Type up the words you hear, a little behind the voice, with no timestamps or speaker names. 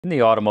In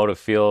the automotive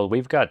field,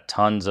 we've got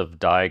tons of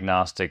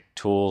diagnostic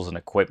tools and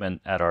equipment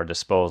at our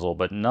disposal,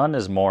 but none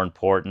is more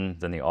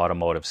important than the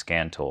automotive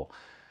scan tool.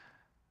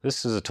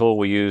 This is a tool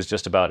we use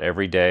just about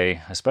every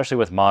day, especially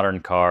with modern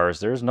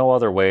cars. There's no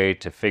other way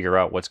to figure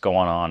out what's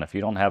going on if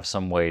you don't have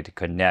some way to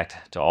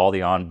connect to all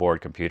the onboard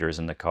computers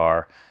in the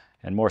car.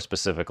 And more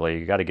specifically,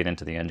 you got to get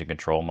into the engine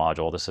control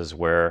module. This is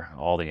where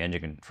all the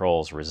engine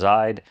controls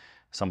reside.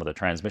 Some of the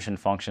transmission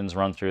functions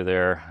run through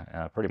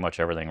there. Pretty much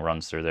everything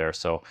runs through there.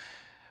 So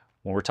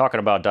when we're talking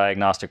about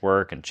diagnostic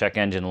work and check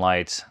engine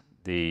lights,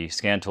 the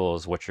scan tool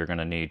is what you're going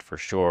to need for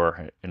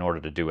sure in order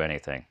to do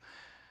anything.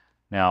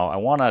 Now, I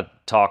want to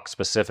talk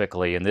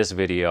specifically in this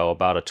video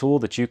about a tool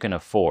that you can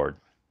afford.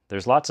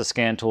 There's lots of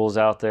scan tools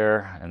out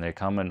there, and they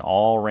come in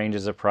all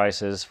ranges of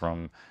prices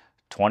from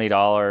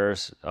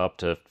 $20 up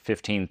to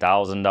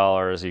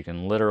 $15,000. You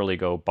can literally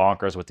go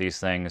bonkers with these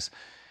things.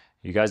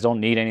 You guys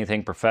don't need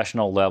anything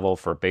professional level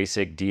for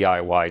basic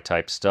DIY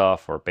type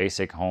stuff or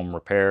basic home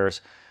repairs.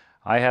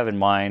 I have in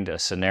mind a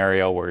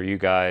scenario where you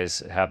guys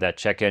have that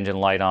check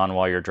engine light on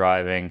while you're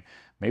driving.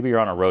 Maybe you're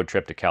on a road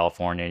trip to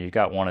California. You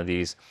got one of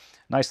these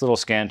nice little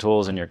scan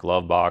tools in your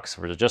glove box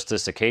for just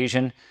this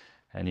occasion,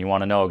 and you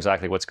want to know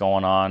exactly what's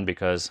going on,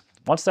 because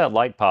once that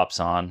light pops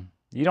on,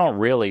 you don't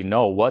really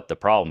know what the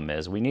problem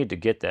is. We need to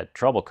get that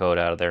trouble code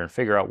out of there and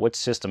figure out which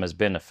system has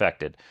been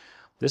affected.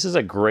 This is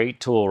a great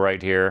tool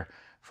right here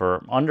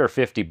for under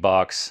 50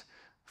 bucks.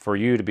 For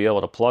you to be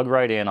able to plug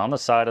right in on the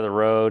side of the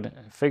road,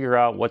 figure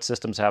out what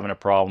system's having a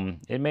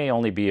problem. It may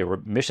only be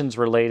emissions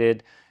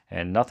related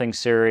and nothing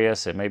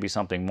serious. It may be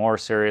something more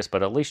serious,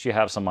 but at least you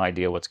have some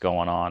idea what's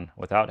going on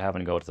without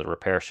having to go to the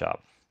repair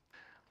shop.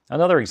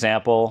 Another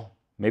example,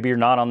 maybe you're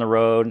not on the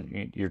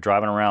road, you're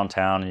driving around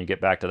town and you get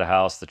back to the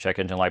house, the check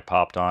engine light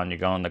popped on, you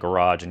go in the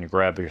garage and you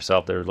grab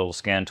yourself their little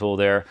scan tool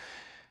there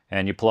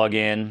and you plug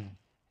in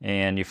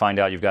and you find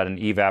out you've got an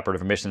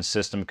evaporative emissions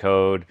system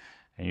code.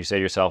 And you say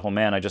to yourself, well,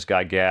 man, I just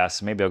got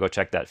gas. Maybe I'll go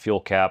check that fuel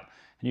cap.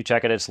 And you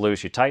check it, it's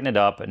loose. You tighten it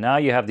up. And now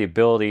you have the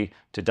ability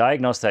to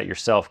diagnose that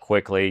yourself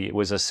quickly. It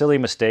was a silly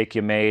mistake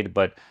you made,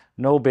 but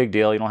no big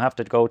deal. You don't have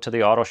to go to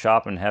the auto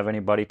shop and have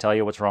anybody tell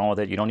you what's wrong with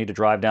it. You don't need to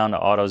drive down to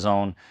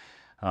AutoZone.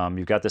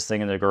 You've got this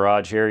thing in the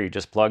garage here. You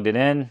just plugged it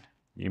in.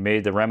 You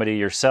made the remedy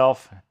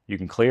yourself. You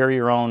can clear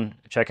your own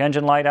check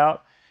engine light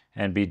out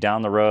and be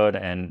down the road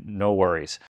and no worries.